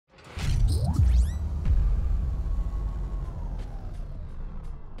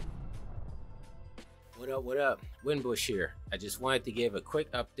up, what up? WINBUSH here. I just wanted to give a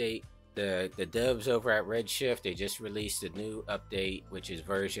quick update. The devs over at Redshift, they just released a new update, which is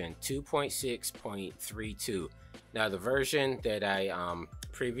version 2.6.32. Now the version that I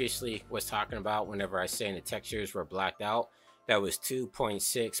previously was talking about whenever I saying the textures were blacked out, that was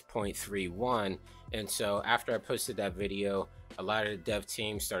 2.6.31. and so after I posted that video, a lot of the dev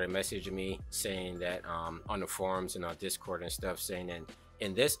team started messaging me saying that on the forums and on Discord and stuff, saying that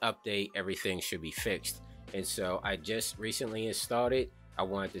in this update everything should be fixed. And so I just recently installed it. I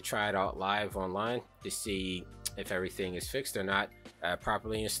wanted to try it out live online to see if everything is fixed or not. I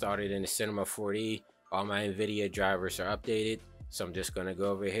properly installed it in the Cinema 4D. All my NVIDIA drivers are updated, so I'm just going to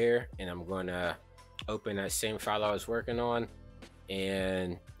go over here and I'm going to open that same file I was working on,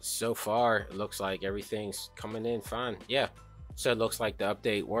 and so far it looks like everything's coming in fine. Yeah, so it looks like the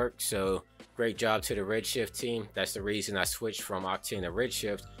update worked. So great job to the Redshift team. That's the reason I switched from Octane to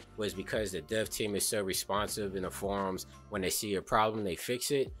Redshift, was because the dev team is so responsive in the forums. When they see a problem, they fix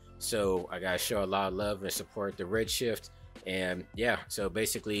it. So I gotta show a lot of love and support the Redshift. And yeah, so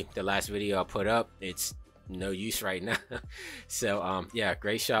basically the last video I put up, it's no use right now. So yeah,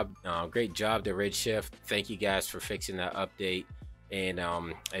 great job to Redshift. Thank you guys for fixing that update. And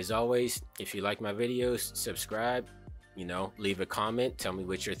as always, if you like my videos, subscribe, you know, leave a comment, tell me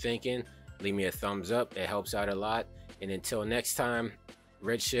what you're thinking, leave me a thumbs up, it helps out a lot. And until next time,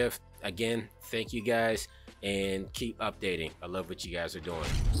 Redshift, again, thank you guys, and keep updating. I love what you guys are doing.